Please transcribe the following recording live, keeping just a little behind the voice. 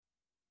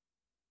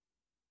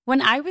When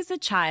I was a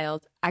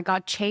child, I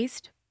got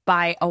chased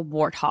by a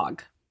warthog.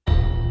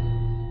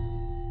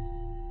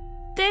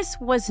 This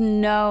was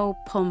no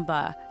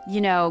Pumbaa,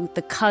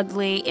 the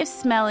cuddly, if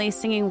smelly,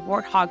 singing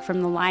warthog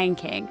from The Lion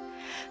King.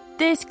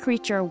 This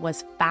creature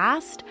was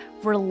fast,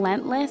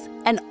 relentless,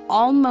 and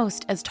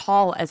almost as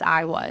tall as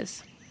I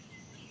was.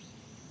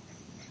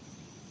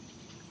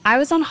 I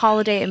was on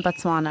holiday in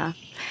Botswana,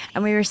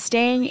 and we were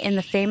staying in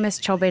the famous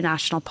Chobe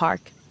National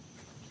Park.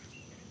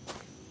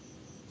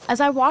 As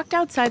I walked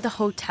outside the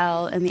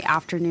hotel in the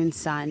afternoon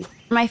sun,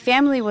 my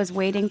family was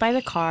waiting by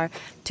the car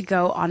to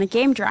go on a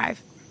game drive.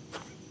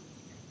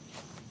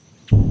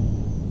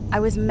 I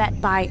was met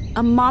by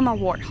a mama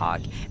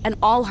warthog and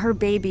all her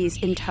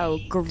babies in tow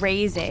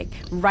grazing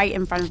right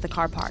in front of the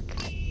car park.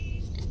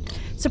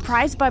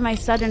 Surprised by my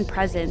sudden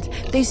presence,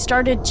 they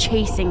started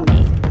chasing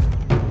me.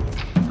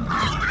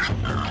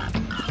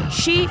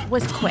 She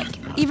was quick.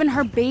 Even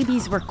her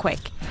babies were quick.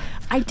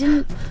 I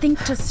didn't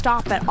think to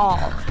stop at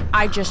all.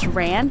 I just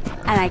ran,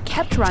 and I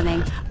kept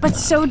running, but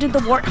so did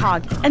the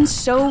warthog, and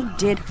so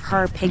did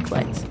her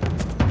piglets.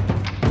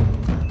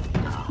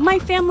 My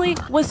family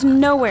was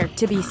nowhere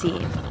to be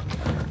seen.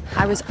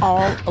 I was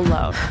all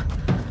alone.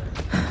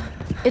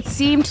 It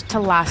seemed to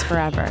last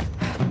forever.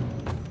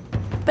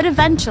 But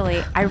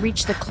eventually, I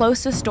reached the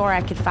closest door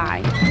I could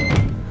find.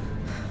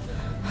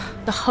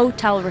 The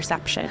hotel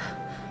reception.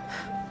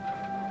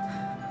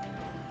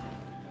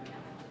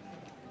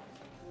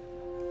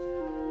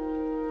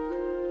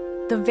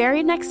 The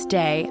very next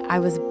day, I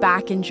was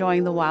back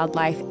enjoying the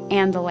wildlife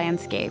and the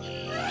landscape.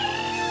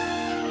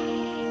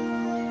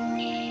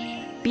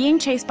 Being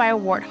chased by a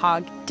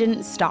warthog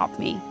didn't stop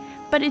me,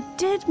 but it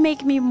did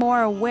make me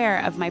more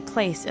aware of my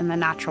place in the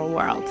natural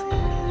world.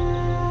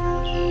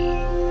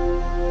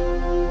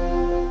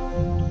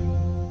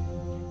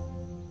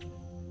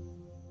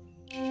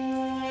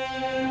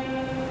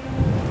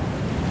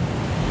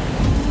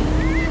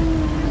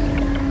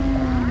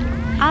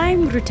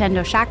 I'm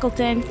Rutendo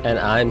Shackleton. And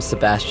I'm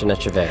Sebastian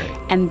Echeverri.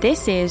 And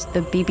this is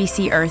the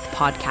BBC Earth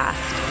podcast.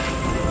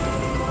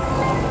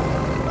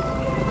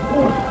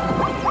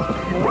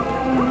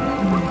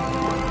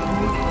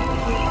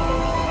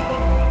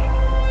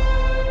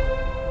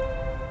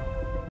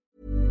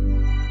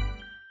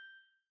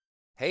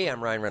 Hey,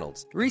 I'm Ryan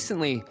Reynolds.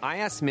 Recently, I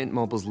asked Mint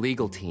Mobile's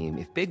legal team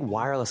if big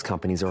wireless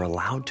companies are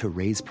allowed to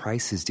raise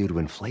prices due to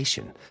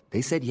inflation.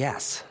 They said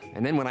yes.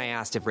 And then when I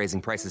asked if raising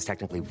prices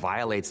technically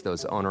violates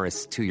those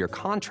onerous two-year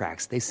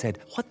contracts, they said,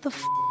 "What the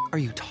f*** are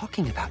you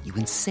talking about, you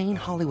insane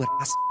Hollywood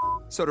ass?"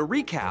 So to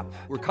recap,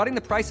 we're cutting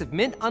the price of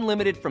Mint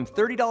Unlimited from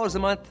 $30 a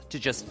month to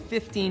just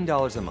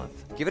 $15 a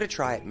month. Give it a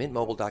try at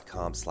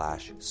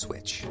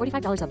mintmobile.com/switch.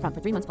 $45 up front for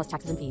 3 months plus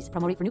taxes and fees.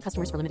 Promo rate for new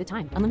customers for limited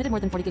time. Unlimited more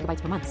than 40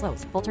 gigabytes per month.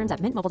 Slows full terms at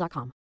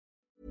mintmobile.com.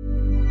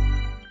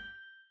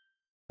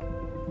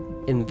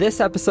 In this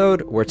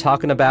episode, we're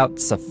talking about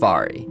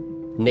safari.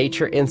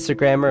 Nature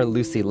Instagrammer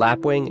Lucy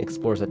Lapwing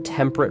explores a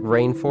temperate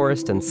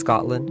rainforest in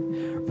Scotland.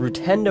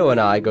 Rutendo and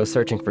I go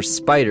searching for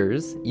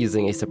spiders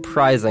using a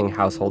surprising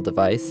household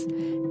device.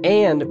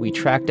 And we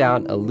track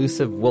down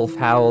elusive wolf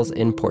howls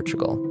in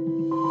Portugal.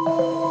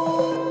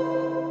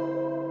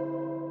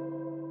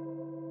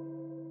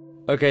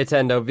 Okay,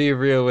 Tendo, be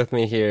real with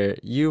me here.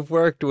 You've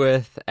worked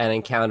with and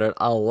encountered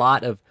a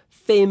lot of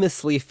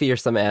famously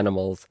fearsome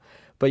animals,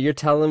 but you're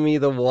telling me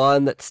the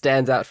one that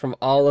stands out from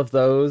all of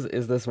those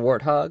is this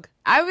warthog?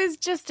 I was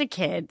just a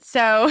kid,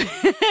 so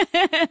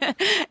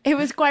it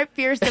was quite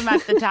fearsome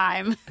at the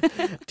time.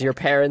 To your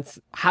parents,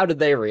 how did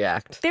they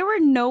react? They were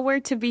nowhere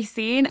to be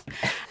seen.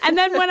 And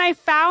then when I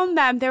found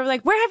them, they were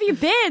like, "Where have you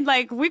been?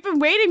 Like, we've been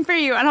waiting for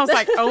you." And I was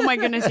like, oh my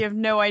goodness, you have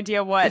no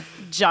idea what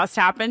just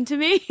happened to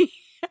me.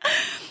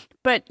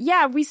 But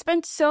yeah, we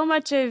spent so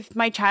much of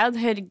my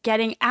childhood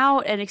getting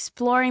out and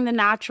exploring the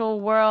natural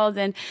world.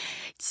 And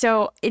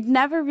so it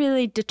never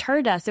really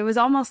deterred us. It was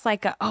almost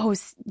like,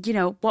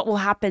 what will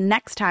happen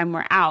next time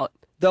we're out?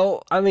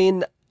 Though, I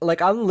mean,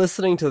 like, I'm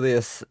listening to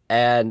this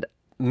and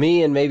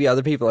me and maybe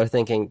other people are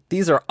thinking,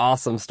 these are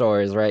awesome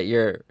stories, right?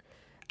 You're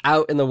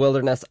out in the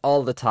wilderness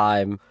all the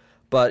time.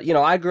 But,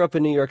 I grew up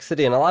in New York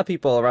City and a lot of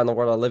people around the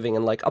world are living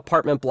in like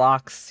apartment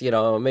blocks,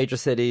 major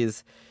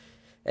cities,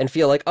 and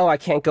feel like, oh, I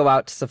can't go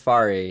out to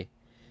safari.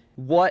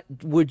 What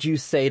would you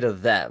say to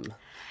them?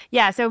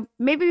 Yeah, so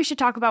maybe we should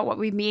talk about what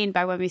we mean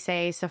by when we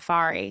say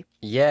safari.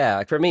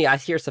 Yeah, for me, I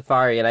hear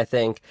safari and I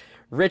think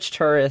rich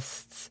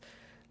tourists,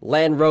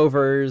 Land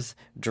Rovers,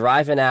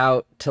 driving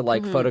out to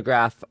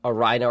photograph a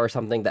rhino or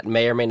something that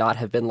may or may not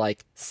have been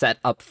set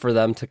up for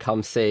them to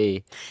come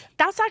see.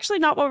 That's actually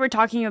not what we're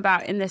talking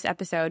about in this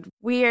episode.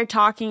 We are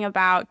talking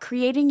about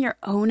creating your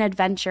own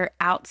adventure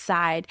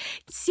outside,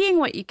 seeing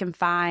what you can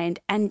find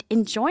and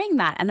enjoying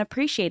that and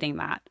appreciating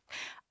that.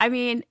 I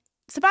mean,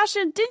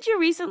 Sebastian, didn't you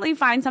recently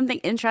find something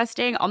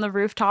interesting on the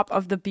rooftop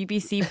of the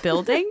BBC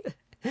building?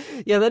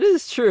 Yeah, that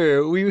is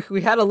true.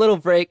 We had a little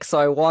break, so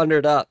I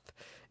wandered up.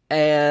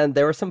 And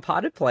there were some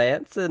potted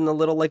plants and a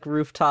little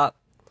rooftop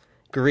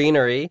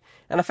greenery.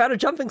 And I found a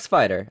jumping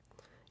spider.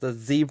 The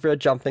zebra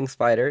jumping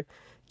spider.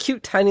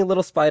 Cute tiny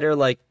little spider,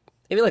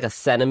 maybe like a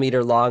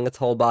centimeter long, its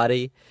whole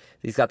body.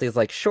 He's got these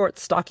like short,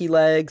 stocky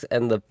legs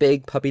and the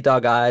big puppy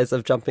dog eyes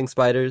of jumping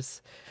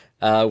spiders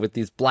with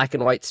these black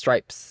and white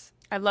stripes.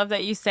 I love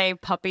that you say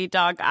puppy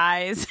dog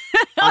eyes.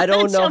 I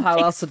don't know how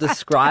else to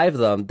describe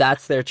them.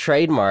 That's their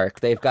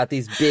trademark. They've got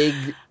these big,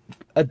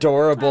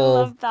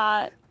 adorable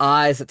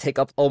eyes that take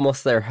up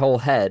almost their whole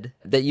head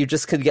that you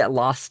just could get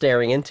lost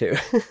staring into.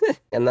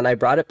 And then I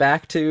brought it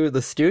back to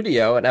the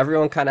studio and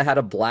everyone kind of had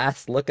a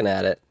blast looking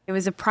at it. It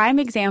was a prime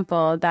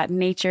example that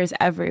nature's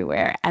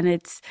everywhere and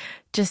it's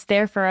just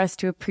there for us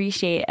to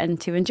appreciate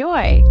and to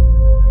enjoy.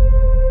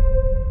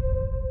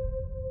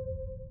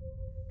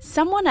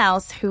 Someone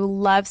else who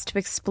loves to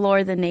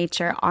explore the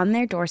nature on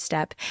their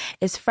doorstep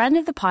is friend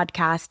of the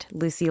podcast,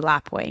 Lucy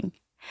Lapwing,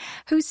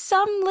 who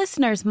some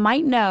listeners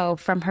might know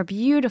from her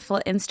beautiful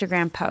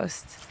Instagram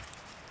posts.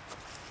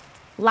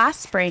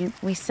 Last spring,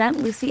 we sent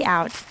Lucy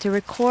out to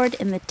record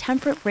in the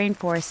temperate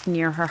rainforest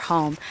near her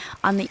home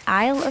on the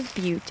Isle of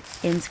Bute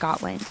in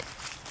Scotland.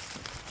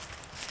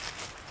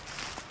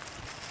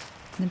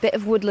 The bit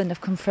of woodland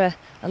I've come for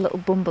a little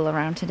bumble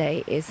around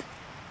today is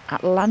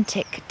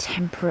Atlantic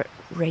temperate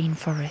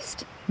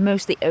rainforest.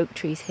 Mostly oak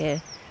trees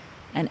here,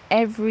 and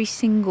every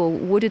single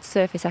wooded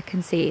surface I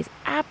can see is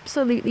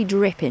absolutely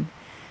dripping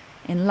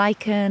in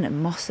lichen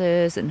and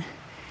mosses and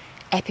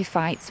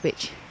epiphytes,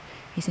 which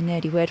is a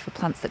nerdy word for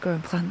plants that grow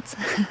in plants.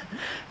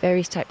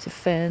 Various types of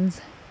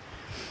ferns.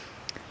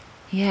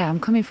 Yeah, I'm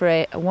coming for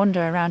a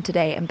wander around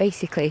today and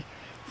basically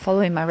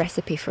following my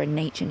recipe for a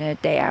nature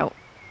nerd day out.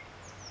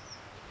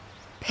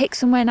 Pick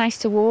somewhere nice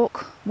to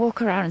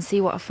walk around and see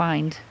what I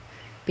find.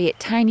 Be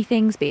it tiny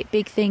things, be it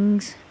big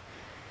things,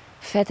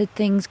 feathered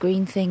things,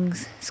 green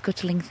things,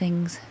 scuttling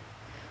things,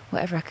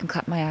 whatever I can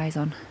clap my eyes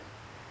on.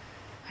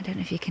 I don't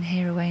know if you can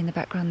hear away in the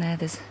background there,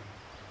 there's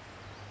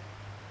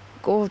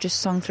gorgeous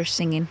song thrush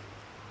singing.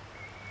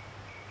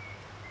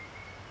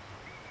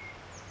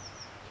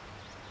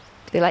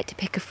 They like to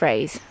pick a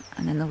phrase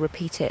and then they'll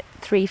repeat it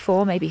 3,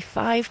 4, maybe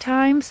 5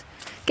 times,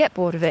 get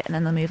bored of it and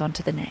then they'll move on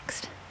to the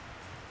next.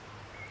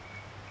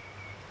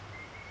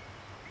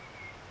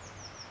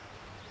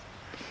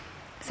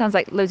 Sounds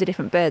like loads of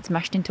different birds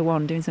mashed into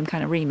one doing some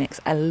kind of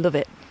remix. I love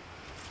it.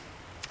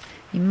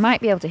 You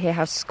might be able to hear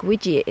how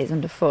squidgy it is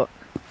underfoot.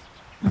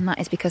 And that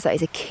is because that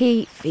is a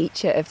key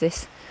feature of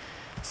this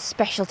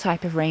special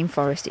type of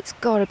rainforest. It's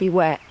got to be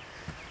wet.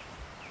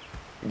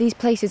 These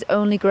places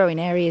only grow in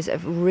areas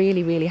of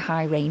really, really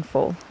high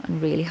rainfall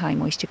and really high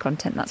moisture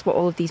content. That's what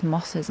all of these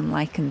mosses and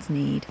lichens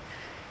need.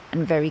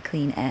 And very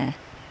clean air.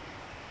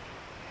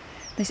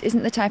 This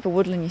isn't the type of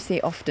woodland you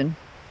see often.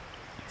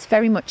 It's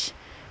very much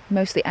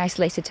mostly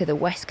isolated to the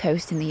west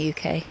coast in the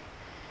UK,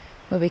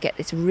 where we get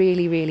this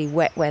really, really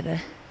wet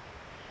weather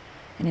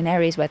and in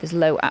areas where there's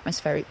low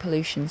atmospheric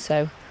pollution.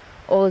 So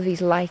all of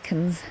these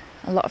lichens,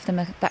 a lot of them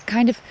are that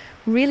kind of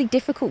really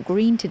difficult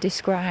green to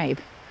describe,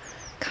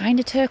 kind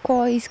of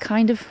turquoise,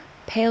 kind of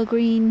pale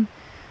green,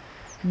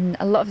 and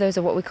a lot of those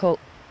are what we call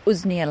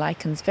usnea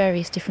lichens,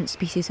 various different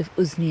species of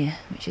usnea,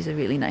 which is a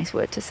really nice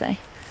word to say.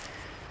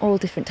 All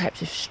different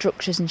types of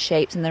structures and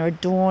shapes, and they're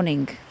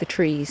adorning the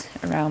trees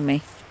around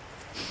me.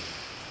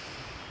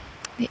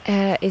 The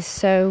air is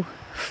so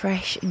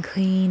fresh and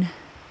clean.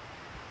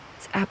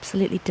 It's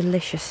absolutely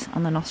delicious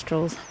on the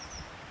nostrils.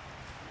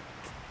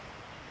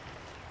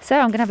 So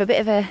I'm going to have a bit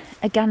of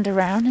a gander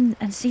around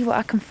and see what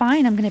I can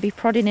find. I'm going to be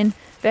prodding in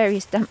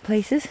various damp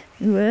places.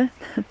 And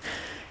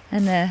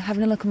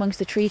having a look amongst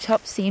the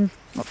treetops, seeing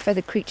what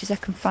feathered creatures I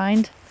can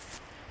find.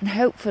 And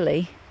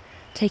hopefully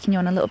taking you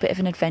on a little bit of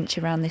an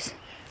adventure around this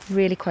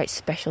really quite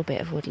special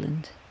bit of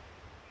woodland.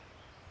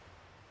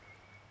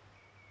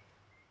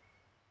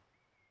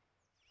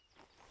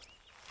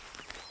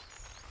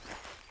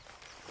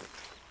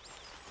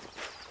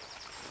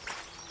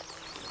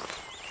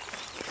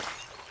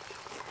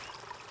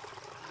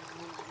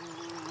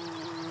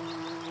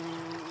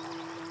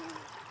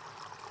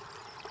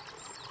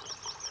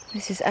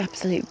 This is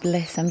absolute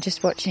bliss. I'm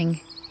just watching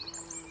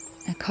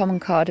a common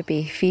carder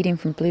feeding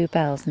from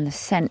bluebells and the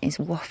scent is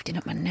wafting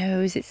up my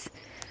nose. It's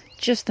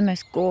just the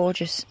most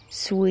gorgeous,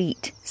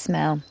 sweet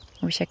smell.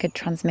 I wish I could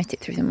transmit it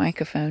through the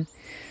microphone.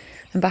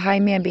 And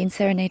behind me I'm being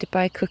serenaded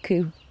by a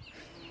cuckoo.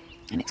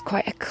 And it's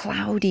quite a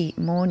cloudy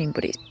morning,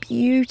 but it's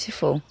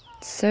beautiful.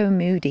 So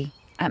moody,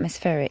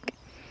 atmospheric.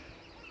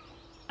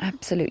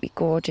 Absolutely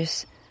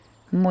gorgeous,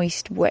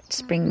 moist, wet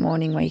spring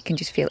morning where you can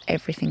just feel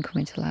everything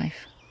coming to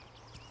life.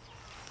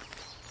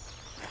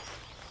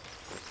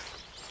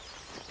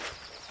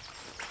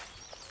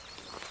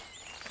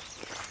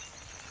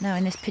 Now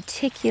in this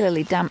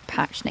particularly damp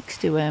patch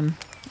next to a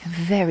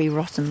very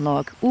rotten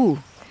log. Ooh,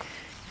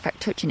 in fact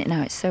touching it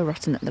now it's so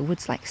rotten that the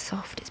wood's like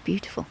soft, it's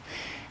beautiful.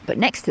 But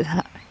next to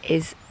that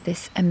is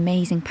this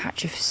amazing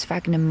patch of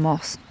sphagnum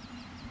moss.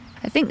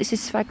 I think this is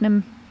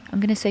sphagnum, I'm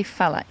going to say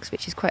phalax,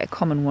 which is quite a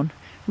common one.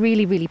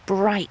 Really, really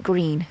bright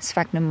green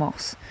sphagnum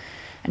moss.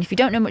 And if you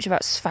don't know much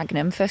about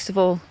sphagnum, first of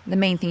all, the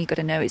main thing you've got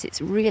to know is it's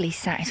really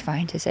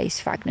satisfying to say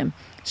sphagnum.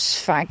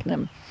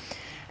 Sphagnum.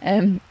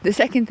 The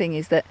second thing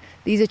is that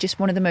these are just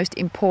one of the most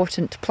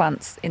important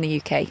plants in the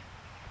UK.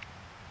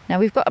 Now,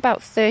 we've got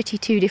about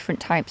 32 different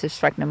types of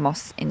sphagnum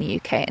moss in the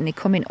UK, and they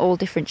come in all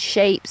different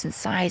shapes and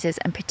sizes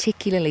and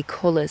particularly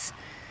colours.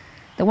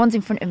 The ones in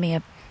front of me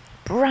are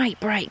bright,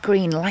 bright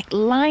green, like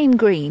lime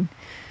green,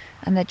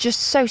 and they're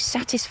just so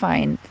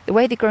satisfying. The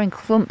way they grow in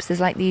clumps,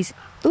 there's like these...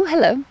 Oh,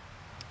 hello.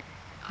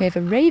 We have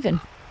a raven.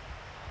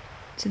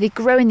 So they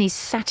grow in these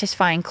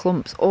satisfying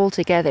clumps all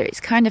together. It's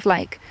kind of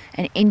like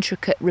an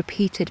intricate,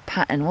 repeated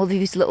pattern, all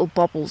these little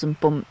bobbles and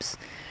bumps.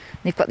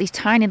 They've got these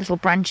tiny little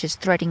branches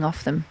threading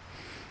off them.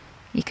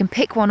 You can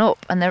pick one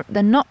up, and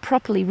they're not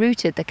properly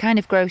rooted. They kind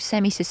of grow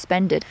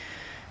semi-suspended.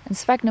 And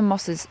sphagnum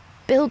mosses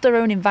build their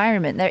own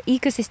environment. They're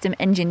ecosystem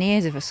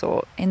engineers of a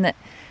sort, in that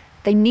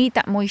they need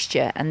that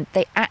moisture and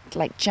they act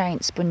like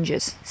giant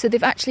sponges. So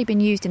they've actually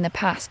been used in the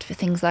past for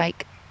things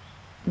like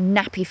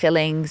nappy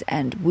fillings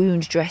and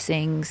wound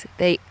dressings.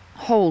 They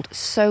hold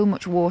so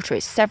much water.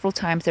 It's several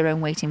times their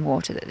own weight in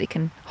water that they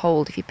can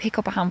hold. If you pick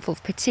up a handful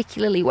of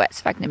particularly wet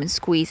sphagnum and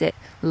squeeze it,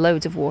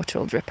 loads of water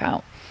will drip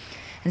out.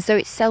 And so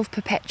it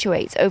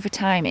self-perpetuates. Over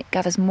time, it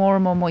gathers more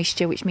and more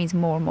moisture, which means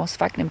more and more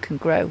sphagnum can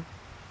grow.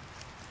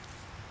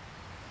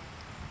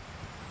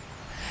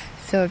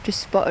 So I've just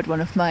spotted one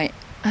of my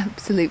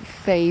absolute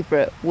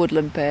favourite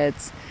woodland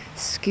birds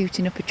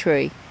scooting up a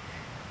tree.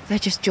 They're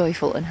just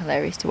joyful and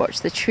hilarious to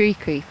watch. The tree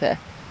creeper.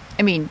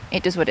 I mean,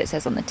 it does what it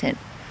says on the tin.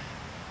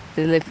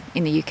 They live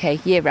in the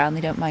UK year round,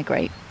 they don't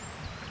migrate.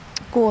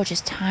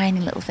 Gorgeous tiny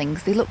little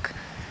things. They look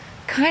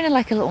kind of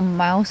like a little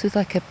mouse with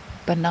like a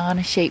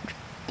banana-shaped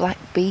black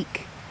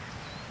beak.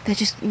 They're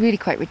just really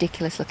quite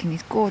ridiculous looking,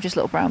 these gorgeous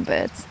little brown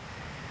birds.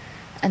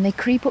 And they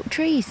creep up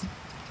trees.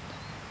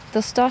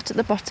 They'll start at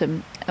the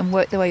bottom and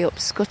work their way up,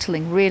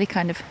 scuttling, really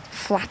kind of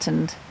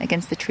flattened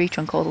against the tree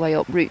trunk all the way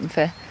up, rooting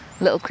for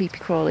little creepy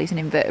crawlies and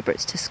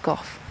invertebrates to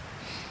scoff.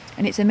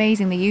 And it's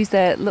amazing, they use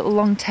their little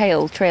long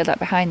tail trailed out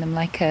behind them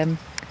like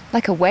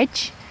a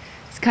wedge.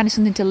 It's kind of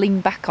something to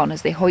lean back on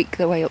as they hoik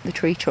their way up the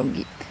tree trunk.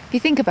 If you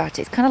think about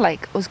it, it's kind of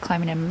like us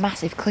climbing a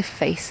massive cliff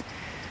face,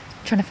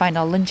 trying to find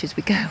our lunch as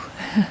we go.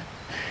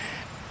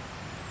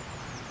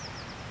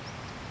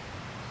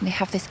 And they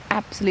have this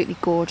absolutely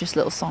gorgeous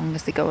little song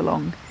as they go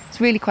along. It's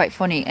really quite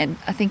funny, and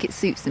I think it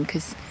suits them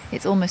because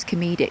it's almost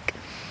comedic.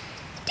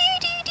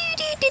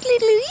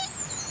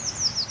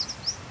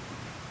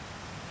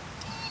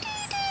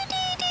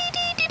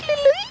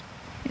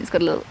 It's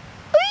got a little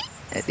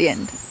at the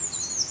end,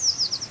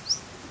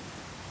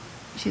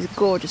 which is a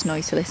gorgeous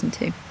noise to listen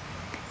to.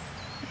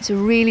 It's a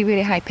really,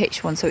 really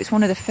high-pitched one, so it's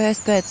one of the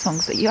first bird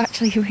songs that you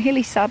actually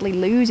really sadly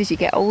lose as you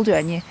get older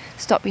and you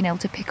stop being able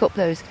to pick up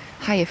those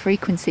higher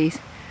frequencies.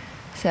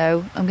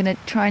 So I'm going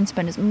to try and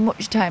spend as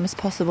much time as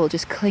possible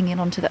just clinging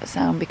onto that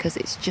sound because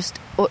it's just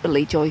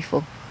utterly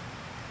joyful.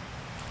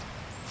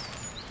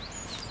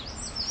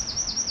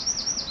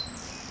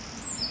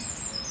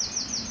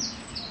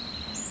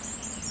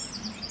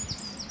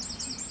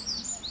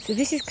 So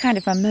this is kind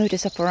of my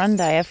modus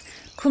operandi. I've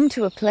come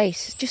to a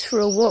place just for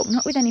a walk,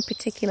 not with any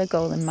particular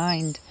goal in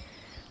mind.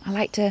 I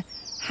like to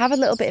have a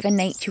little bit of a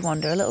nature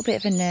wander, a little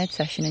bit of a nerd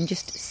session, and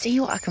just see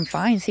what I can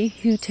find, see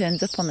who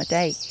turns up on the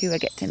day, who I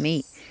get to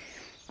meet.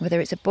 Whether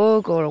it's a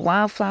bug or a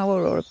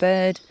wildflower or a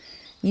bird,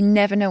 you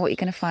never know what you're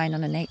going to find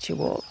on a nature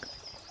walk.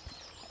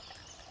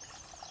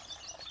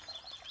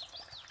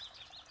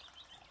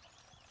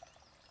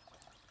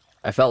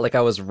 I felt like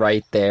I was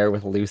right there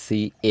with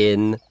Lucy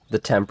in the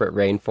temperate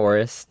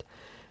rainforest.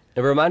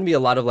 It reminded me a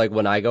lot of like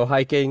when I go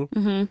hiking.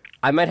 Mm-hmm.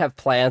 I might have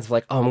plans of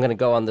like, oh, I'm going to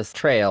go on this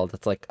trail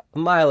that's like a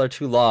mile or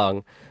two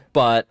long,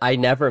 but I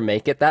never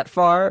make it that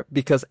far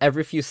because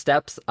every few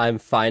steps I'm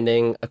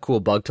finding a cool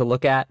bug to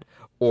look at,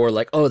 or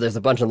like, oh, there's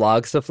a bunch of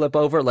logs to flip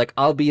over. Like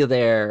I'll be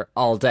there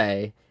all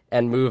day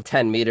and move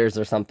 10 meters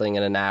or something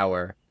in an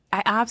hour.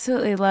 I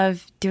absolutely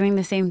love doing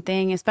the same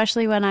thing,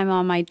 especially when I'm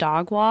on my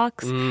dog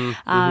walks,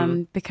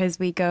 because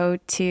we go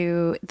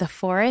to the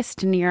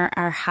forest near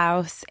our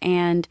house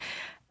and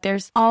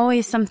there's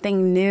always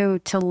something new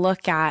to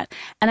look at.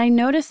 And I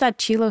noticed that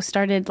Chilo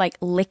started like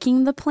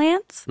licking the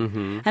plants.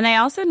 Mm-hmm. And I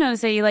also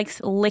noticed that he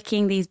likes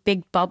licking these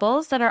big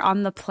bubbles that are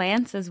on the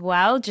plants as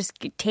well, just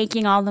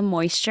taking all the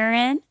moisture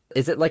in.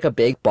 Is it like a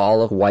big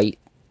ball of white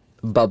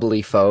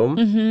bubbly foam?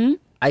 Mm-hmm.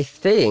 I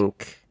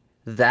think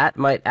that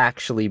might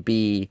actually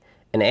be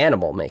an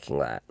animal making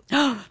that.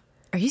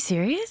 Are you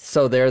serious?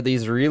 So there are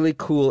these really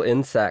cool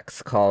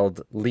insects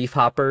called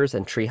leafhoppers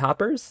and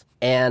treehoppers.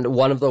 And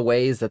one of the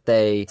ways that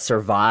they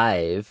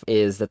survive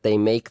is that they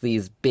make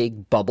these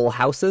big bubble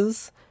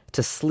houses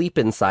to sleep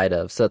inside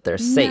of so that they're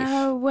safe.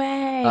 No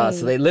way.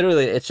 So they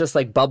literally, it's just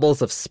like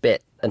bubbles of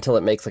spit until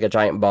it makes like a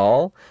giant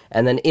ball.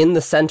 And then in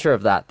the center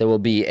of that, there will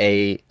be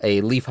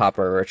a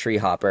leafhopper or a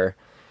treehopper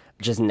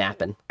just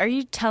napping. Are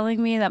you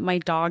telling me that my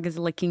dog is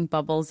licking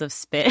bubbles of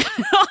spit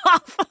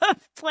off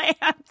of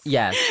plants?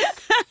 Yes.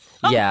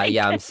 Yeah,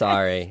 I'm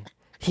sorry.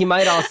 He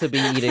might also be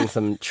eating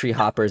some tree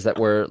hoppers that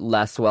were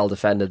less well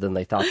defended than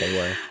they thought they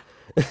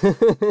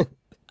were.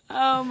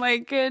 Oh my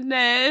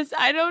goodness.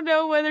 I don't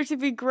know whether to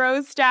be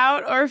grossed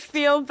out or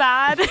feel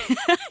bad.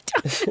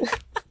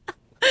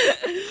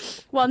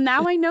 Well,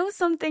 now I know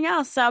something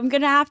else, so I'm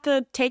going to have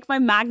to take my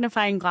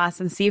magnifying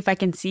glass and see if I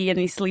can see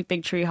any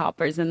sleeping tree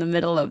hoppers in the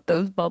middle of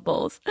those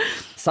bubbles.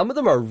 Some of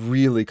them are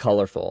really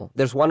colorful.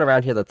 There's one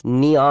around here that's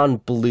neon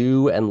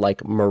blue and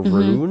like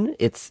maroon.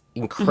 It's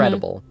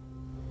incredible.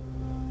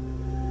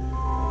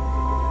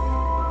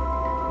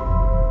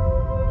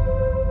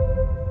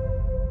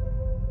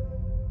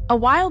 A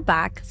while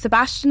back,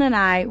 Sebastian and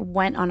I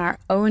went on our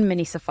own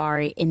mini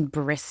safari in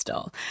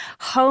Bristol,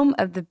 home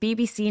of the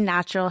BBC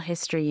Natural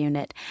History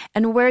Unit,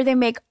 and where they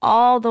make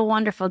all the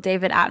wonderful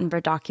David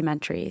Attenborough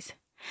documentaries.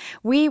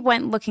 We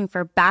went looking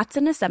for bats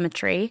in a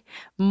cemetery,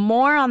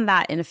 more on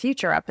that in a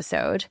future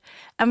episode,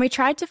 and we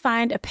tried to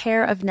find a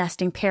pair of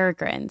nesting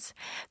peregrines,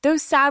 though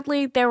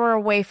sadly they were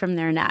away from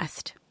their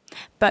nest.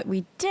 But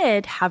we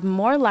did have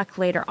more luck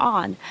later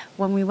on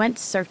when we went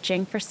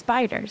searching for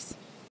spiders.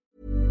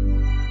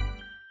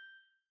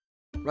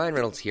 Ryan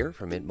Reynolds here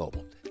from Mint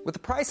Mobile. With the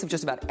price of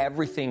just about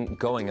everything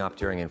going up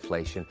during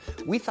inflation,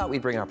 we thought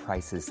we'd bring our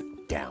prices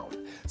down.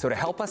 So to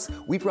help us,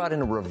 we brought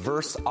in a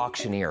reverse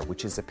auctioneer,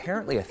 which is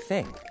apparently a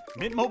thing.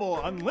 Mint Mobile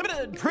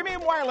Unlimited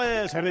Premium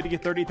Wireless. How to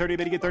get 30, 30,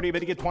 bit to get 30, bit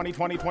to get 20,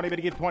 20, 20, bit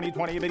to get 20,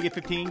 20, bit to get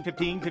 15,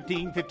 15,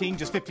 15, 15,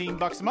 just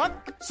 $15 a month?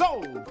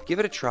 Sold! Give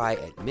it a try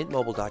at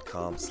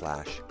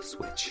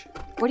mintmobile.com/switch.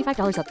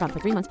 $45 up front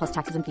for 3 months plus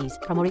taxes and fees.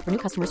 Promo rate for new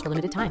customers for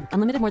limited time.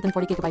 Unlimited more than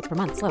 40 gigabytes per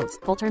month. Slows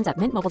full terms at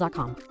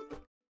mintmobile.com.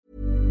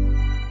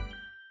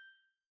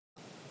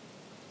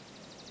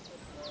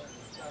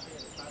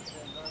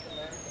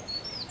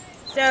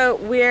 So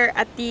we're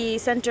at the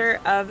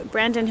center of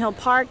Brandon Hill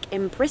Park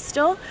in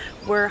Bristol.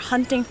 We're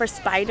hunting for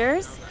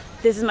spiders.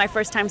 This is my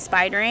first time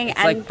spidering.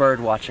 It's like bird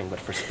watching, but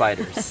for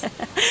spiders.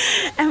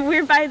 And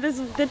we're by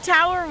the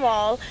tower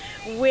wall,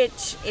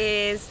 which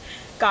is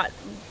got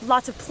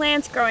lots of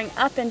plants growing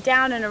up and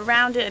down and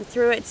around it and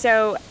through it.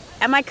 So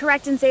am I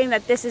correct in saying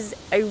that this is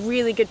a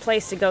really good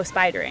place to go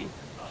spidering?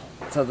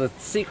 So the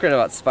secret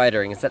about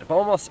spidering is that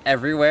almost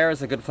everywhere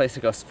is a good place to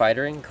go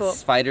spidering. Cool.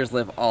 Spiders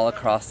live all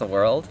across the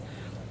world,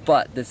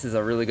 but this is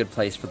a really good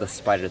place for the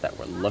spider that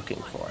we're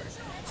looking for.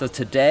 So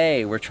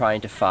today we're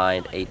trying to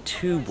find a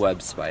tube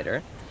web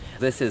spider.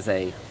 This is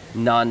a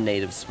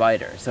non-native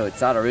spider, so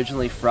it's not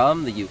originally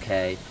from the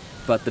UK,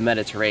 but the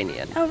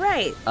Mediterranean. Oh,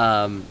 right.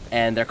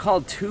 And they're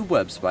called tube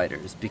web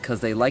spiders because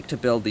they like to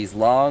build these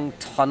long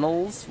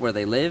tunnels where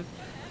they live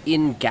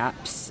in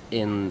gaps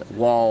in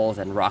walls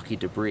and rocky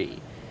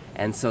debris.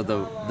 And so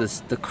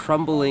the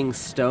crumbling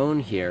stone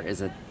here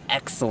is an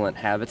excellent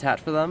habitat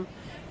for them,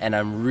 and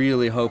I'm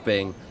really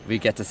hoping we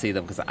get to see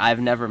them because I've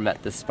never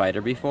met this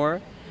spider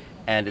before,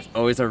 and it's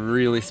always a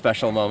really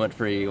special moment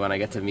for you when I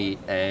get to meet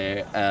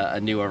a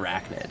new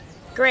arachnid.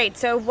 Great.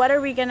 So what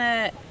are we going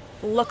to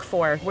look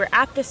for? We're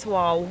at this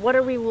wall. What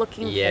are we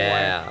looking for?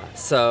 Yeah.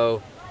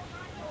 So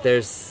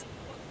there's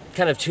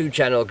kind of two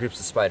general groups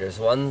of spiders,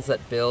 ones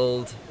that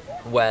build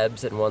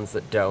webs and ones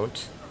that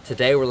don't.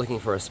 Today we're looking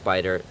for a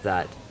spider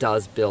that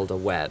does build a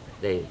web.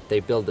 They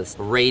build this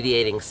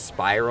radiating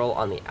spiral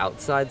on the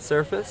outside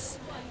surface,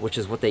 which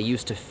is what they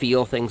use to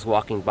feel things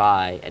walking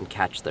by and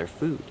catch their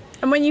food.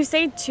 And when you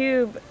say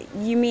tube,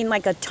 you mean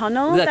like a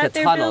tunnel Like that a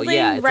they're tunnel, building?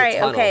 yeah, it's a right,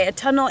 tunnel. okay, a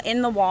tunnel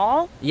in the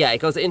wall? Yeah, it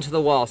goes into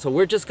the wall, so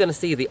we're just going to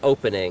see the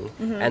opening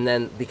and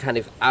then the kind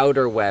of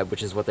outer web,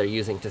 which is what they're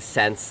using to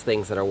sense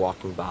things that are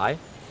walking by.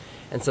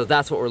 And so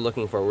that's what we're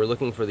looking for. We're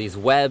looking for these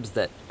webs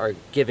that are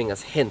giving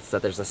us hints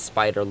that there's a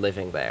spider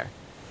living there.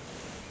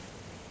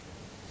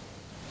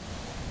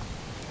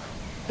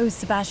 Oh,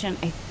 Sebastian,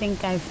 I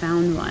think I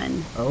found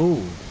one.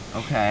 Oh,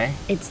 okay.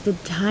 It's the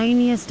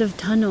tiniest of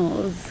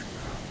tunnels.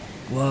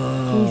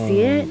 Whoa. Can you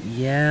see it?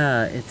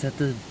 Yeah, it's at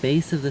the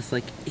base of this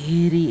like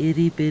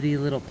itty bitty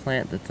little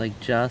plant that's like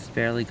just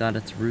barely got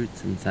its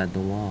roots inside the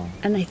wall.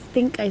 And I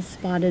think I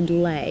spotted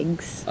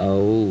legs.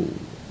 Oh,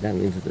 that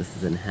means that this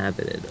is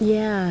inhabited.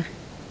 Yeah.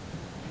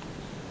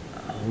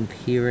 I'm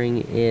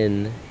peering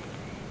in,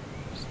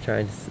 just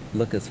trying to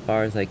look as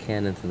far as I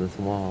can into this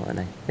wall, and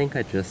I think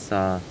I just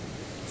saw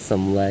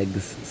some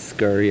legs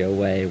scurry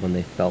away when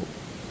they felt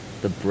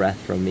the breath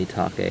from me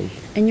talking.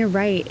 And you're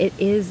right,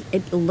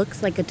 it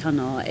looks like a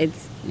tunnel.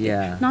 It's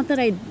Yeah. not that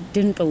I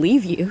didn't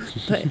believe you,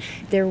 but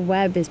their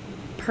web is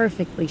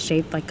perfectly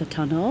shaped like a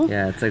tunnel.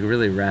 Yeah, it's like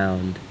really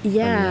round on the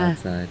Yeah.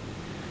 outside.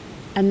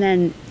 And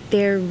then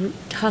they're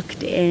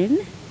tucked in,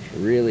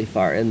 Really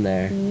far in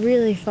there.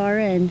 really far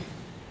in.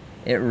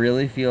 It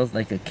really feels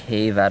like a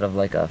cave out of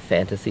like a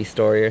fantasy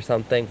story or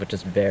something, but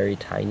just very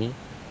tiny.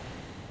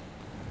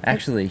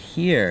 Actually,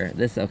 here,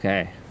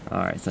 okay.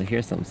 Alright, so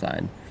here's some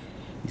sign.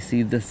 You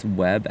see this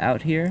web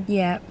out here?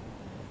 Yeah.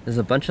 There's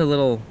a bunch of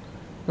little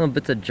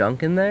bits of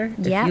junk in there.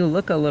 Yeah. If you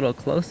look a little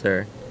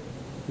closer,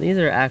 these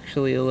are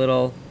actually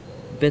little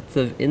bits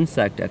of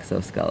insect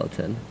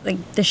exoskeleton.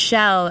 Like the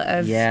shell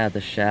of Yeah,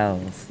 the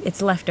shells.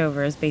 its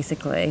leftovers,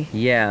 basically.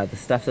 Yeah, the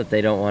stuff that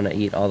they don't want to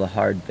eat, all the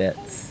hard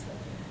bits.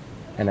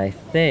 And I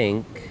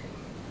think,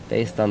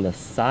 based on the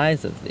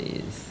size of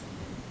these,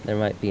 there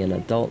might be an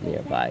adult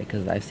nearby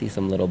because I see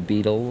some little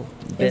beetle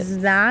bits. Is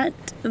that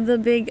the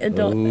big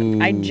adult?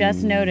 Ooh. I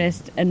just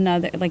noticed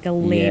another, like a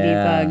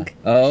ladybug Yeah.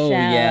 Oh, shell.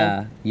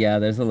 yeah. Yeah,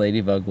 there's a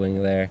ladybug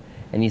wing there.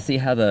 And you see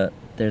how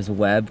there's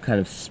web kind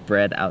of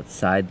spread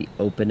outside the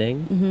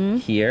opening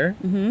here?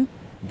 Mm-hmm.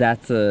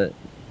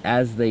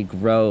 As they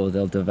grow,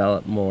 they'll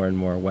develop more and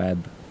more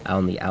web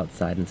on the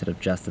outside instead of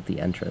just at the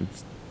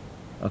entrance.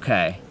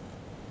 Okay.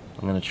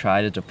 I'm going to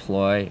try to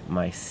deploy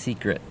my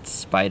secret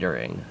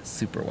spidering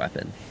super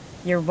weapon.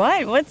 Your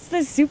what? What's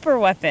the super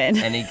weapon?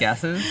 Any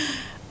guesses?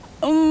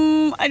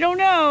 I don't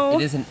know.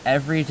 It is an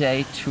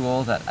everyday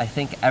tool that I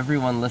think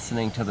everyone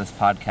listening to this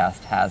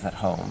podcast has at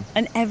home.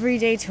 An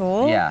everyday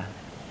tool? Yeah.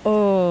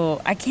 Oh,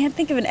 I can't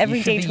think of an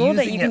everyday you should be tool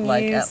that using you can it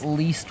like use. at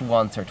least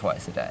once or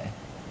twice a day.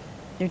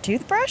 Your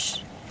toothbrush?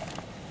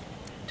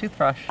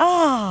 Toothbrush.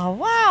 Oh,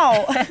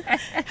 wow.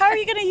 How are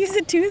you going to use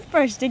a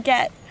toothbrush to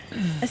get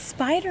a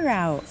spider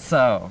out?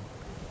 So,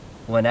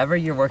 whenever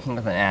you're working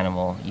with an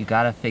animal, you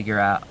got to figure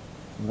out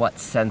what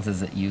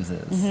senses it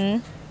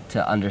uses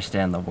to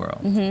understand the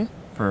world.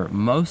 For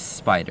most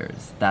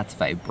spiders, that's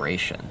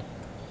vibration.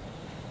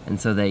 And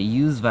so they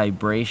use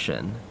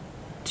vibration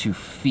to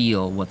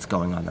feel what's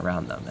going on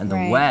around them. And the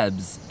Right.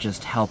 webs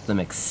just help them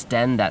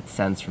extend that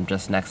sense from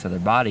just next to their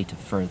body to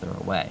further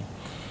away.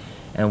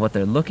 And what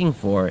they're looking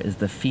for is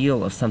the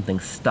feel of something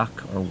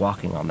stuck or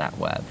walking on that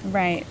web.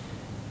 Right.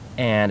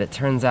 And it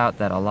turns out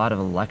that a lot of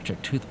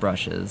electric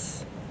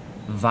toothbrushes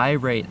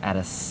vibrate at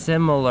a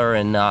similar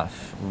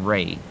enough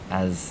rate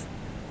as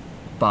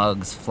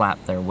bugs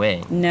flap their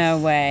wings No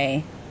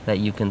way. that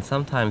you can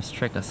sometimes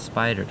trick a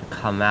spider to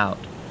come out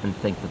and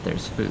think that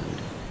there's food.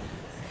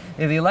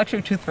 Yeah, the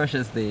electric toothbrush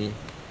is the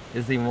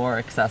more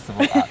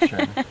accessible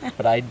option,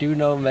 but I do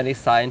know many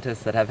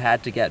scientists that have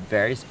had to get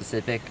very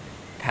specific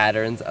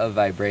patterns of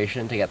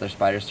vibration to get their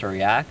spiders to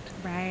react,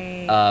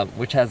 Right.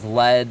 which has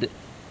led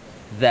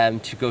them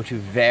to go to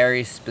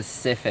very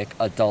specific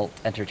adult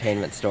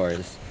entertainment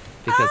stores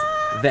because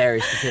very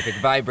specific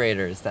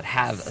vibrators that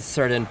have a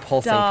certain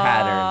pulsing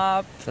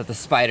pattern that the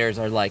spiders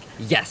are like,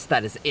 yes,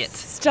 that is it.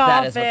 Stop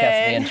that is what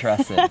gets me it."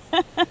 interested.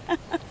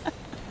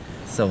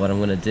 So what I'm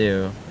gonna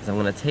do is I'm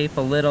gonna tape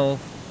a little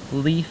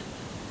leaf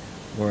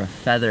or a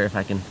feather if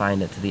I can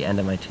find it to the end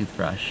of my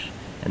toothbrush,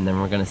 and then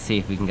we're gonna see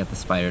if we can get the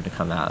spider to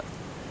come out.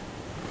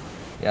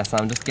 Yeah, so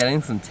I'm just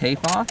getting some tape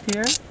off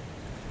here,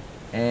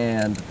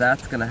 and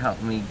that's gonna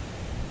help me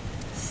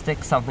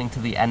stick something to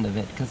the end of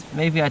it, because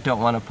maybe I don't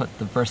want to put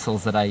the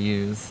bristles that I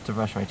use to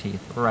brush my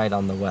teeth right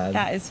on the web.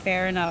 That is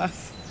fair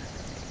enough.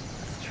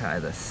 Let's try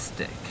this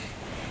stick.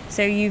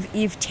 So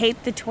you've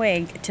taped the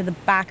twig to the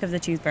back of the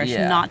toothbrush,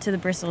 Yeah. not to the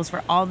bristles,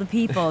 for all the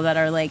people that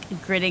are like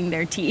gritting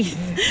their teeth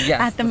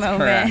Yes, at the that's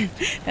moment,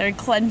 that are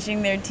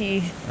clenching their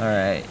teeth. All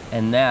right,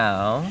 and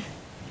now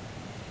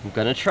I'm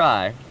gonna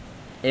try.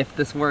 If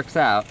this works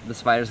out, the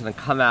spider's gonna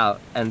come out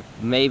and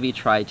maybe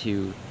try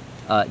to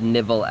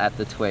nibble at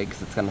the twig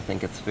because it's gonna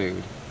think it's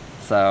food.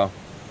 So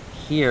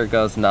here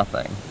goes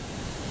nothing.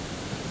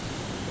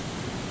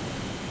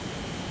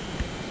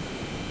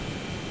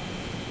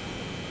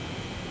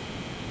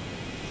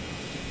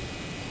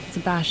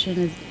 Sebastian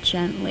is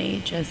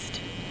gently just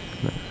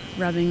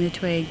rubbing the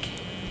twig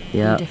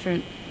Yeah. in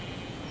different.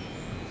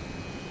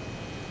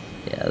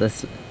 Yeah,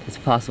 it's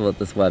possible that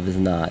this web is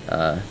not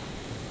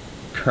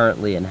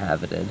currently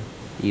inhabited,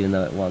 even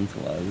though it once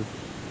was.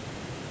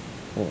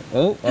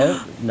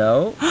 Oh,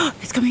 no.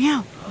 It's coming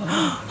out!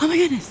 Oh my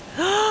goodness!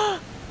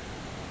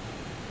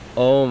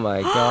 Oh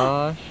my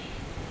gosh.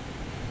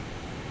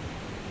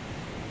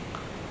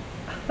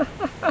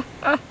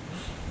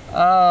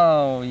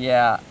 Oh,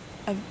 yeah.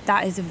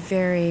 That is a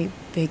very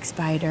big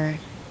spider.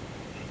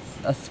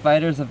 A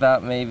spider's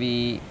about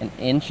maybe an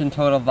inch in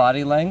total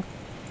body length,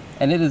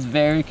 and it is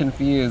very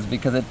confused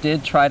because it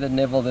did try to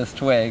nibble this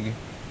twig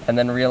and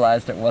then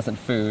realized it wasn't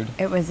food,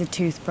 It was a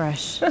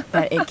toothbrush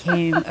that it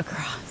came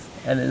across.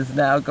 and is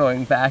now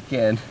going back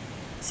in.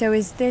 So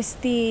is this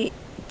the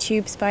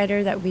tube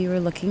spider that we were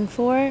looking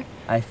for?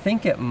 I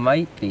think it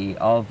might be,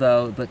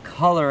 although the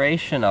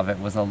coloration of it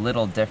was a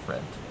little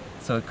different.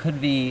 So it could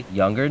be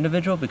younger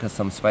individual because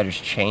some spiders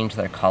change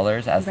their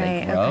colors as they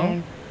Right, grow,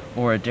 okay.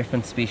 or a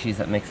different species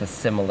that makes a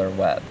similar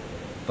web.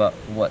 But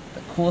what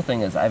the cool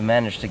thing is, I've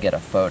managed to get a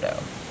photo.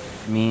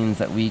 It means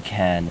that we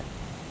can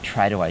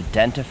try to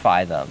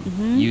identify them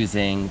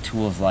using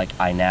tools like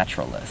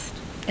iNaturalist.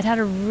 It had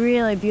a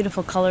really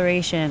beautiful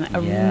coloration,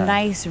 a Yeah.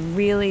 nice,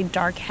 really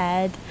dark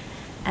head,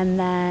 and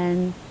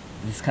then,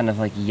 These kind of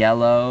like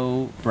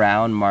yellow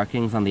brown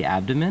markings on the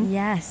abdomen.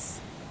 yes,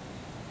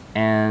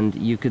 And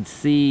you could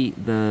see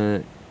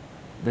the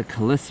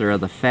chelicera,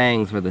 the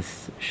fangs, were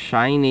this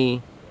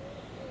shiny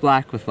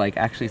black with like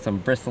actually some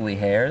bristly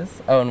hairs.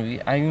 Oh,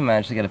 and I even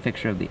managed to get a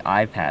picture of the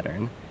eye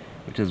pattern,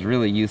 which is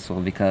really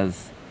useful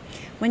because,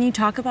 when you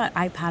talk about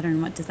eye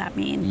pattern, what does that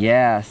mean?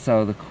 yeah,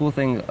 so the cool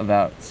thing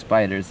about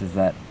spiders is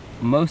that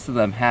most of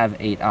them have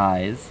 8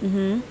 eyes,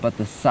 but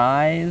the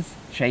size,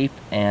 shape,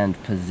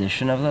 and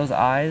position of those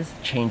eyes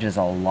changes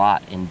a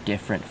lot in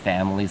different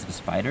families of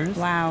spiders.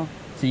 Wow.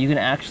 So you can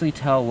actually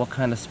tell what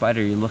kind of spider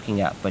you're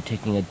looking at by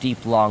taking a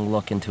deep, long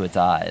look into its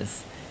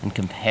eyes and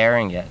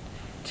comparing it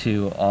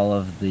to all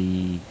of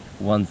the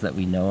ones that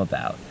we know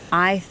about.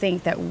 I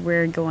think that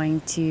we're going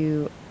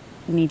to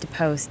need to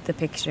post the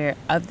picture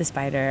of the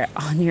spider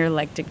on your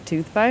electric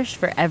toothbrush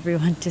for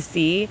everyone to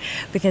see,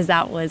 because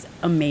that was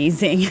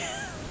amazing.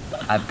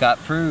 I've got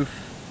proof.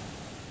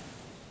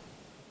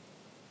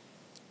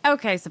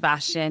 Okay,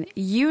 Sebastian,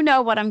 you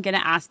know what I'm going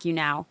to ask you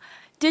now.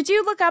 Did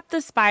you look up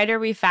the spider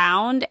we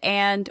found,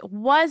 and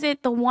was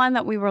it the one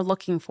that we were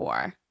looking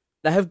for?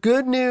 I have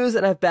good news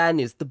and I have bad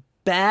news. The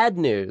bad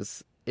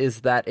news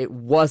is that it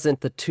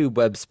wasn't the tube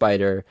web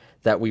spider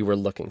that we were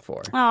looking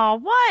for. Oh,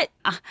 what?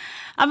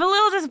 I'm a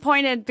little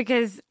disappointed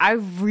because I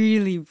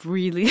really,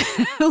 really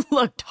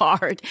looked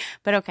hard.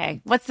 But okay,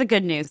 what's the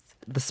good news?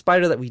 The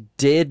spider that we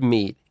did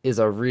meet is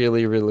a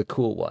really, really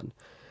cool one.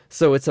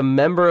 So it's a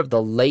member of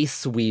the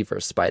lace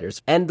weaver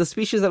spiders. And the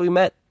species that we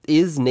met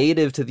is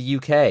native to the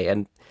UK,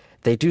 and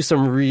they do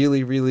some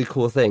really, really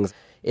cool things.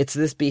 It's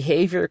this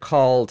behavior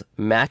called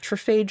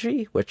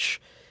matrophagy,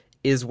 which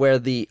is where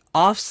the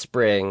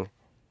offspring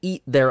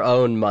eat their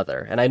own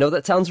mother. And I know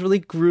that sounds really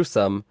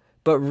gruesome,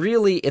 but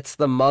really it's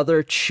the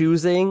mother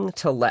choosing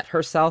to let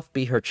herself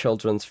be her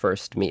children's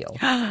first meal.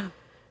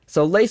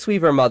 So lace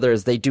weaver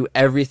mothers, they do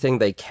everything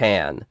they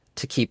can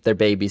to keep their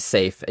babies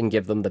safe and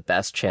give them the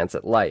best chance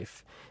at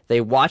life.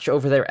 They watch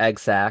over their egg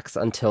sacs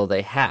until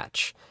they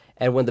hatch.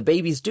 And when the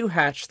babies do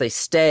hatch, they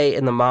stay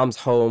in the mom's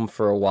home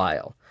for a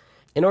while.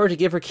 In order to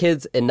give her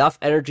kids enough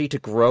energy to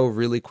grow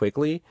really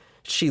quickly,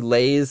 she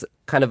lays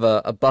kind of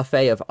a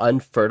buffet of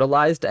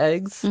unfertilized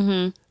eggs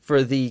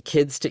for the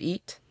kids to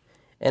eat.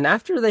 And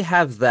after they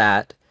have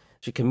that,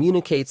 she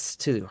communicates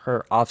to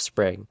her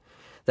offspring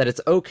that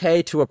it's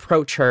okay to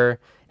approach her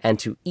and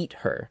to eat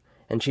her.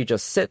 And she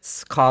just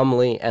sits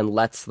calmly and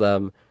lets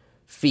them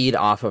feed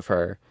off of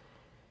her.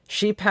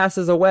 She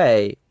passes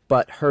away,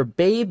 but her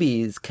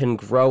babies can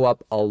grow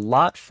up a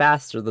lot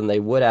faster than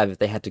they would have if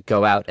they had to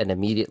go out and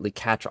immediately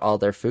catch all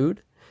their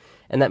food.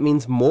 And that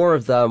means more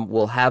of them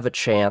will have a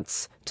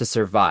chance to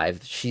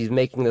survive. She's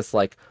making this,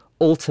 like,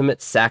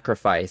 ultimate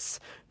sacrifice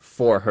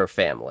for her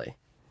family.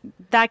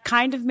 That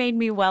kind of made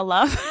me well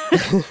up.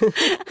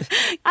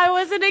 I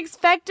wasn't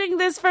expecting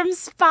this from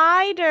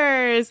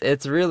spiders.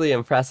 It's really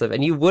impressive.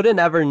 And you wouldn't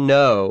ever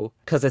know,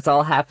 because it's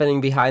all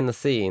happening behind the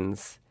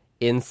scenes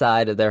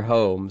inside of their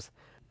homes.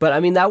 But, I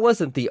mean, that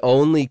wasn't the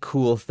only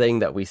cool thing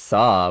that we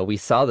saw. We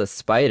saw the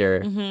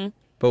spider,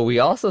 but we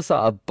also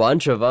saw a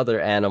bunch of other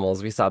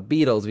animals. We saw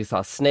beetles, we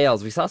saw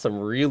snails, we saw some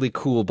really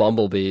cool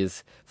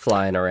bumblebees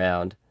flying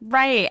around.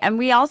 Right, and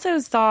we also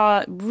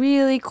saw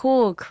really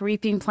cool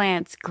creeping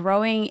plants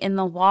growing in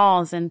the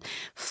walls and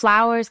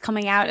flowers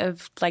coming out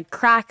of, like,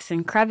 cracks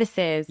and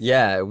crevices.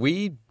 Yeah,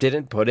 we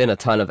didn't put in a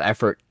ton of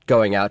effort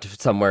going out to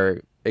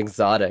somewhere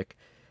exotic.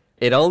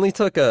 It only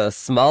took a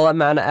small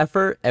amount of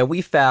effort, and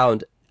we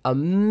found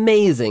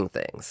amazing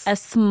things. A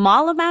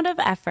small amount of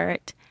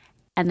effort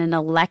and an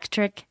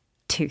electric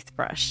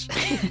toothbrush.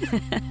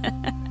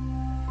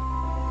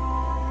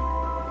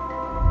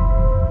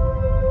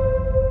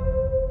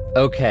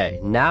 Okay,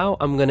 now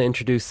I'm going to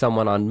introduce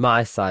someone on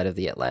my side of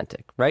the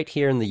Atlantic, right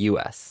here in the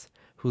US,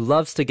 who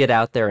loves to get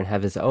out there and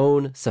have his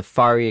own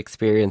safari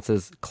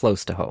experiences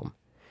close to home.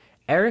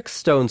 Eric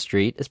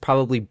Stonestreet is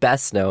probably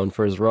best known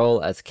for his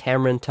role as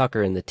Cameron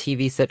Tucker in the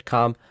TV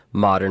sitcom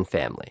Modern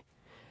Family.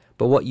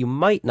 But what you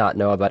might not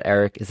know about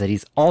Eric is that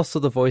he's also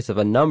the voice of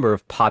a number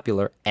of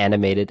popular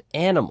animated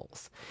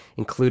animals,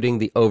 including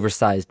the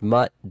oversized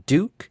mutt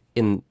Duke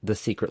in The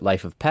Secret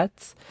Life of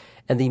Pets,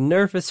 and the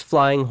nervous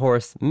flying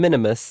horse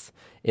Minimus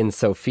in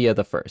Sophia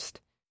the First.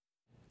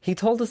 He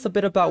told us a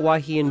bit about why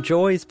he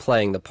enjoys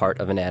playing the part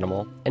of an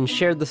animal, and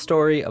shared the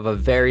story of a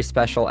very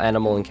special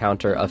animal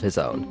encounter of his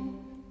own.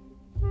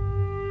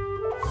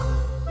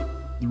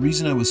 The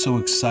reason I was so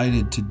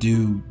excited to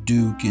do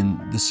Duke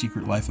in The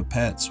Secret Life of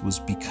Pets was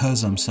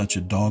because I'm such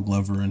a dog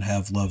lover and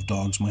have loved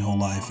dogs my whole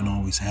life and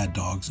always had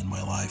dogs in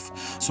my life.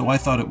 So I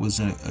thought it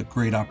was a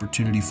great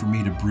opportunity for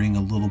me to bring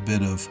a little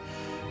bit of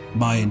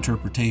my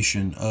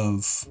interpretation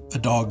of a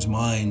dog's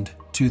mind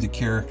to the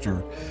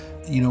character.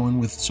 You know, and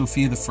with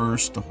Sophia the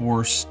First, the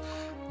horse,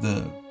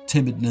 the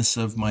timidness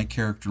of my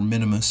character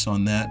Minimus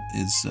on that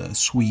is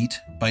sweet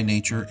by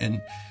nature,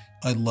 and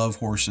I love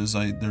horses.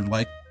 They're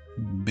like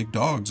big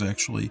dogs,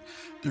 actually.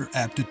 Their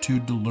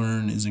aptitude to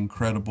learn is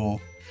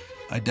incredible.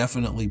 I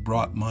definitely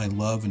brought my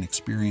love and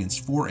experience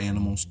for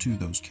animals to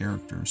those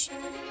characters.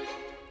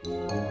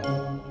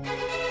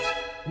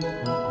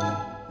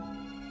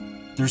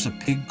 There's a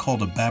pig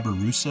called a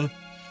Babirusa.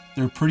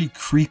 They're pretty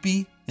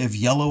creepy. They have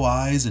yellow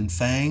eyes and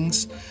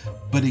fangs.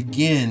 But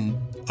again,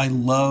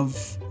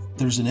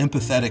 there's an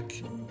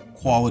empathetic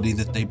quality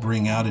that they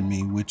bring out in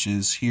me, which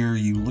is here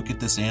you look at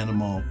this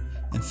animal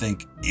and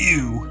think,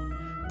 ew,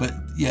 but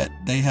yet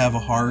they have a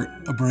heart,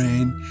 a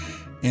brain,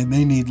 and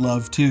they need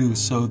love too.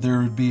 So there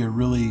would be a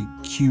really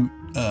cute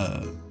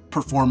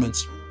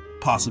performance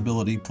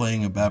possibility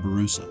playing a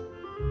Babirusa.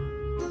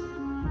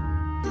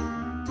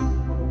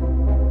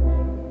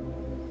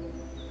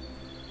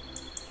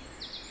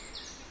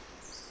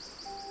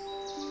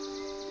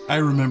 I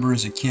remember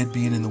as a kid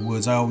being in the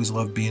woods. I always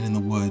loved being in the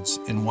woods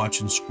and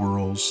watching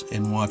squirrels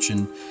and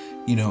watching,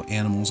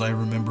 animals. I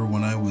remember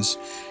when I was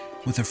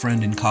with a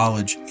friend in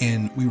college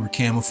and we were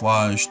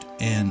camouflaged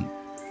and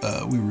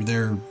we were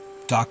there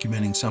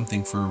documenting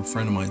something for a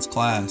friend of mine's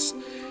class.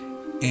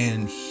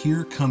 And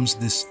here comes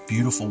this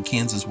beautiful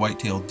Kansas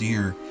white-tailed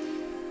deer.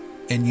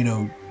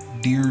 And,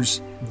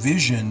 deer's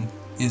vision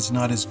is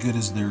not as good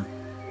as their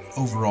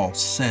overall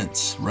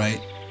sense, right?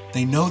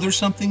 They know there's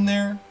something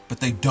there, but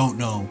they don't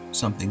know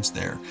something's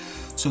there.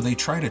 So they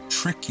try to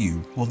trick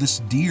you. Well, this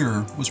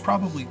deer was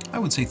probably, I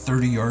would say,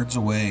 30 yards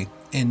away,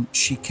 and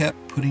she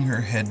kept putting her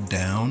head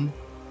down,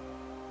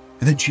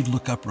 and then she'd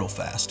look up real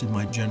fast in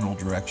my general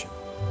direction.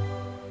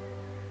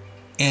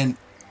 And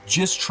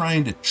just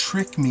trying to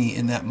trick me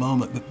in that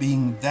moment, but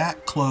being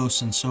that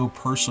close and so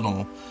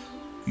personal,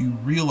 you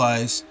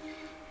realize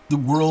the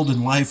world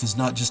and life is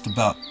not just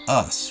about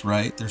us,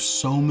 right? There's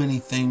so many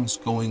things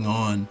going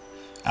on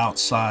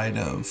outside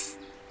of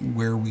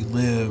where we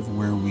live,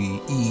 where we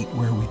eat,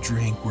 where we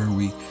drink, where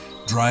we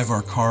drive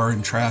our car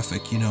in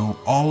traffic.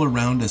 All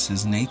around us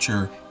is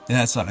nature. And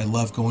that's why I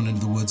love going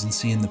into the woods and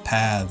seeing the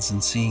paths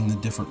and seeing the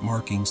different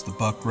markings, the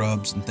buck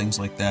rubs and things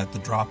like that, the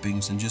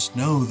droppings, and just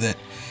know that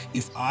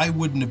if I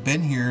wouldn't have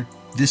been here,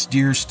 this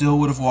deer still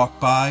would have walked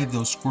by,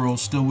 those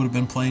squirrels still would have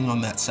been playing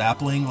on that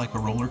sapling like a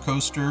roller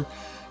coaster.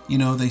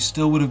 They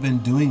still would have been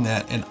doing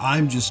that, and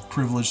I'm just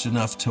privileged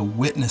enough to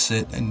witness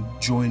it and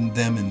join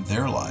them in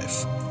their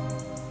life.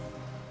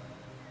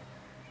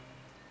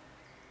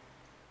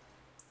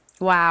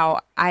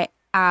 Wow, I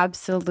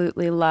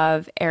absolutely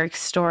love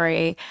Eric's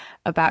story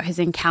about his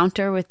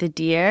encounter with the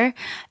deer.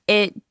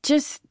 It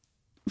just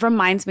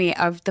reminds me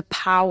of the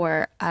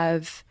power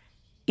of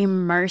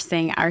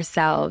immersing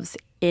ourselves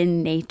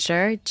in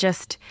nature,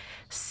 just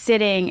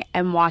sitting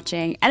and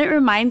watching. And it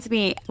reminds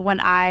me when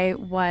I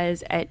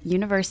was at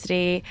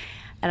university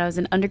and I was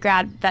an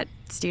undergrad vet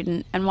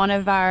student, and one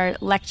of our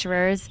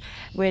lecturers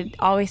would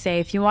always say,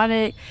 if you want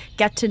to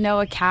get to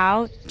know a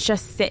cow,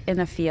 just sit in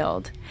a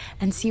field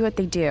and see what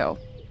they do.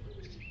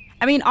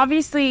 I mean,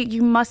 obviously,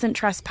 you mustn't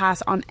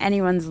trespass on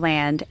anyone's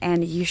land,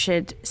 and you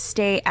should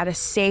stay at a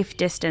safe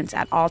distance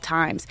at all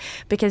times,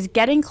 because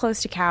getting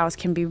close to cows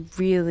can be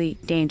really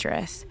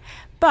dangerous.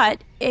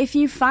 But if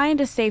you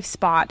find a safe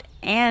spot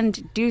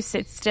and do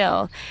sit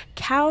still,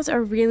 cows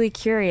are really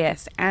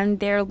curious, and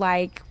they're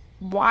like,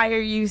 why are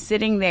you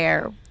sitting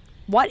there?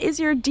 What is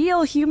your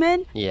deal,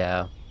 human?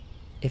 Yeah.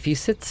 If you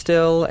sit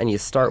still and you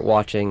start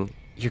watching,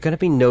 you're going to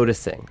be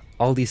noticing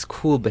all these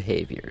cool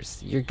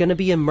behaviors. You're going to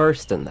be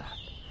immersed in that.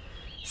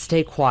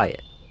 Stay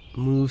quiet,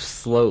 move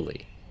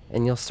slowly,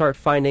 and you'll start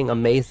finding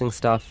amazing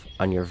stuff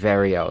on your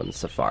very own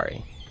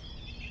safari.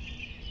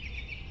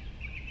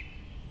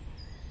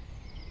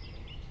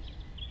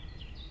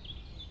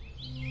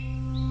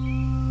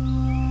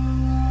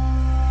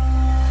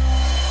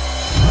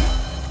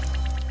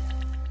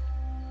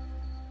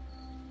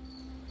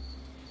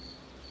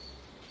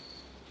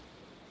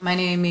 My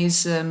name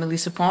is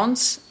Melissa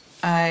Pons.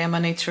 I am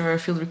a nature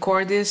field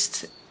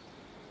recordist.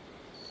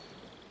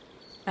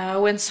 I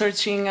went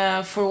searching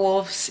for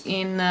wolves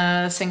in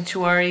a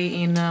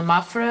sanctuary in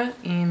Mafra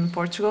in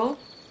Portugal.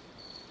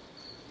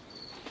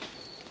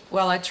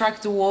 Well, I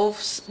tracked the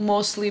wolves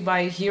mostly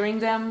by hearing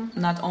them,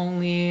 not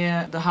only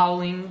the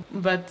howling,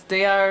 but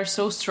they are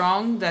so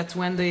strong that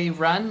when they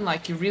run,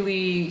 like you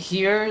really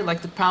hear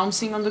like the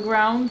pouncing on the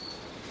ground.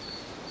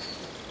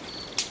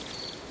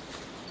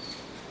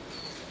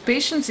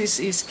 Patience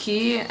is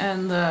key,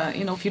 and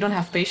if you don't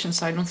have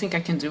patience, I don't think I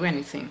can do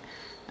anything.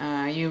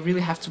 You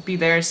really have to be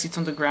there, sit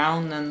on the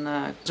ground,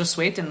 and just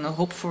wait and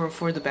hope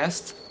for the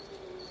best.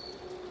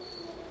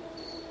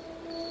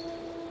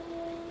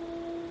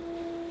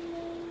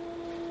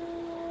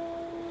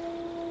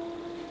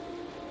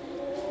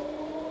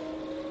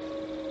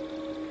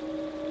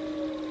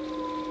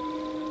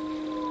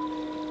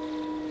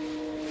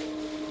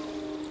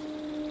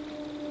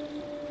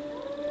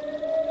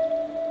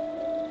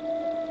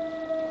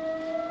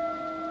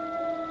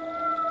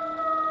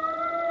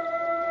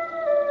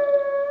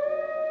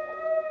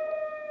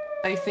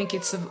 I think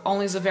it's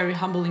always a very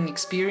humbling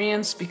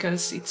experience,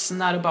 because it's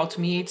not about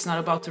me, it's not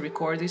about the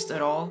recordist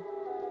at all.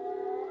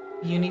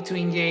 You need to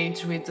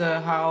engage with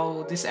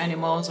how these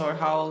animals, or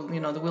how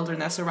the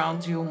wilderness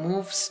around you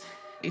moves.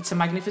 It's a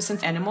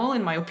magnificent animal,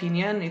 in my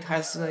opinion. It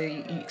has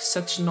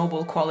such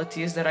noble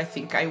qualities that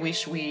I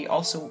wish we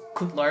also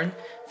could learn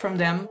from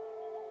them.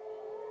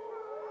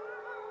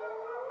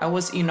 I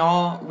was in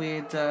awe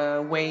with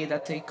the way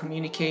that they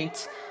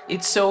communicate.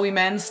 It's so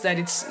immense that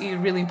it's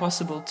really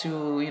impossible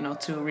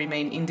to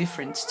remain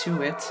indifferent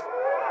to it.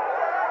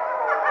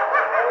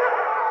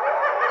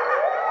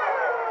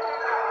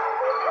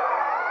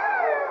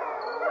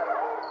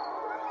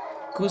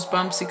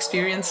 Goosebumps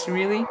experience,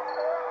 really.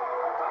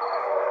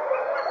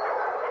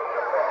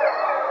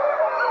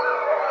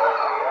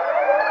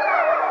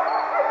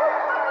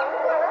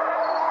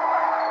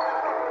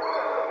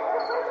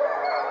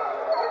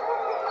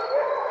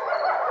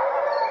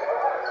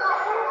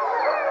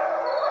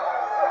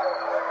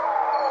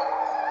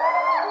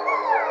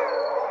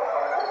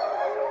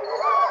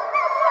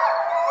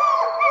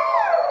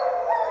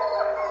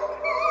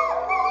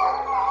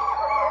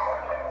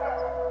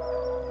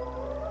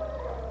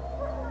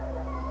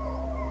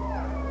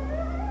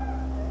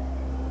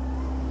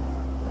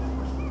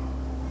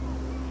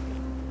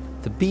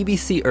 The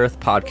BBC Earth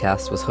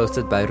podcast was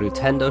hosted by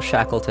Rutendo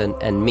Shackleton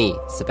and me,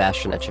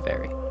 Sebastian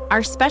Echeverry.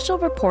 Our special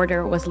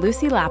reporter was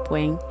Lucy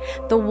Lapwing.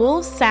 The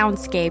Wolves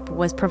soundscape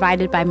was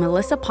provided by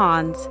Melissa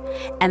Pons,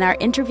 and our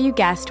interview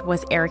guest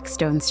was Eric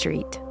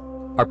Stonestreet.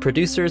 Our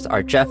producers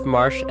are Jeff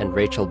Marsh and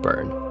Rachel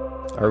Byrne.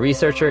 Our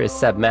researcher is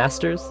Seb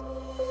Masters.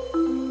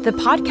 The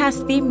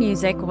podcast theme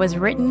music was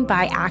written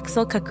by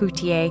Axel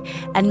Kacoutié,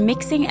 and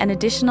mixing and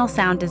additional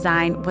sound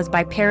design was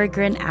by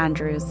Peregrine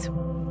Andrews.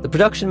 The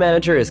production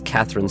manager is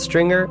Catherine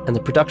Stringer, and the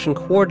production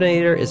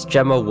coordinator is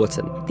Gemma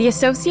Wooten. The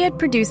associate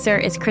producer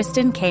is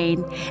Kristen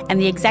Kane,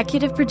 and the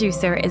executive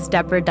producer is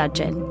Deborah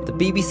Dudgeon. The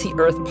BBC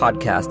Earth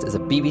podcast is a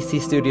BBC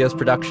Studios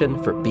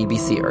production for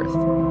BBC Earth.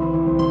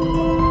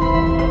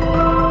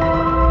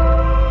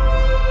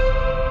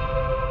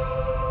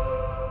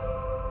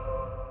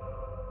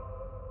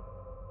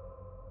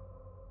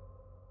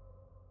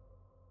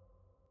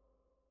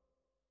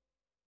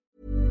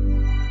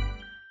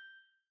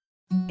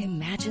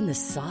 Imagine the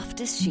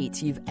softest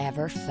sheets you've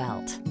ever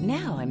felt.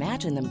 Now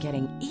imagine them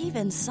getting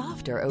even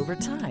softer over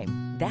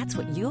time. That's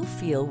what you'll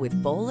feel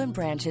with Boll &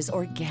 Branch's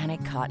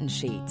organic cotton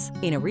sheets.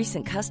 In a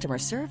recent customer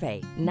survey,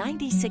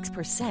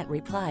 96%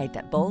 replied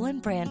that Boll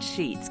 & Branch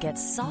sheets get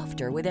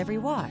softer with every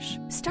wash.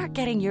 Start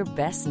getting your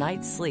best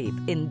night's sleep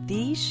in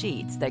these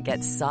sheets that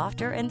get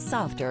softer and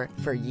softer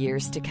for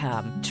years to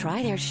come.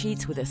 Try their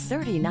sheets with a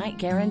 30-night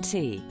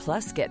guarantee.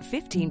 Plus, get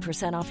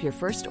 15% off your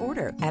first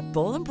order at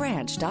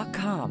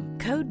bollandbranch.com.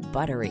 Code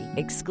BUTTERY.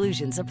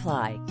 Exclusions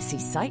apply. See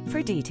site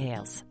for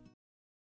details.